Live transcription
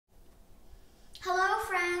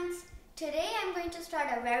going to start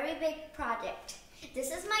a very big project.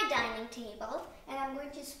 This is my dining table and I'm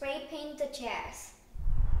going to spray paint the chairs.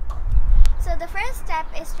 So the first step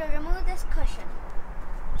is to remove this cushion.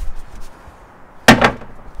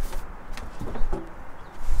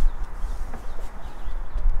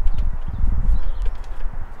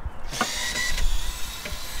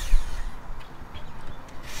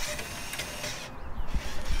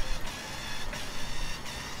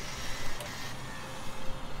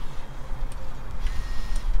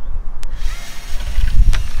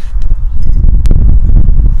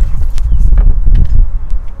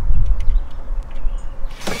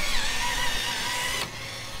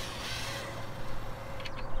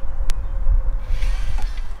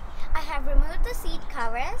 Remove the seat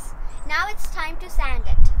covers. Now it's time to sand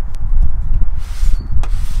it.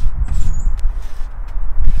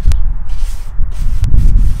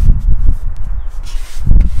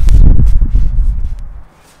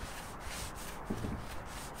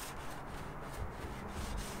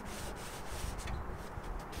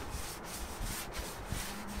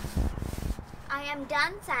 I am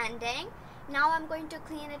done sanding. Now I'm going to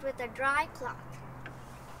clean it with a dry cloth.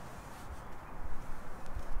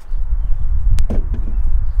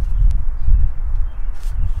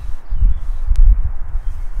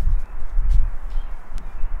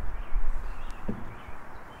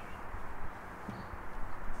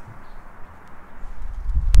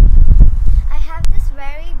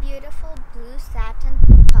 Beautiful blue satin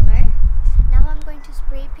color. Now I'm going to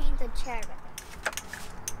spray paint the chair with it.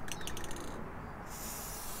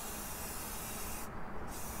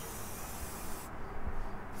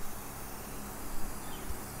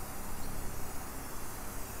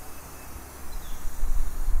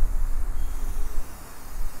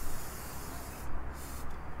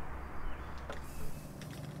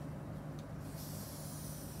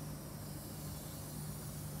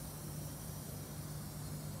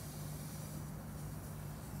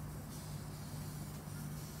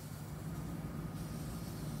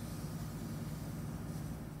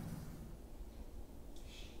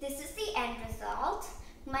 This is the end result.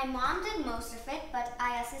 My mom did most of it, but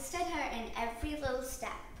I assisted her in every little step,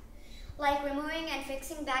 like removing and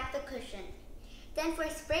fixing back the cushion. Then for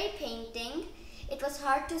spray painting, it was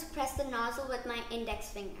hard to press the nozzle with my index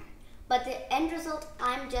finger, but the end result,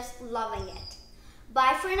 I'm just loving it.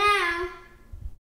 Bye for now.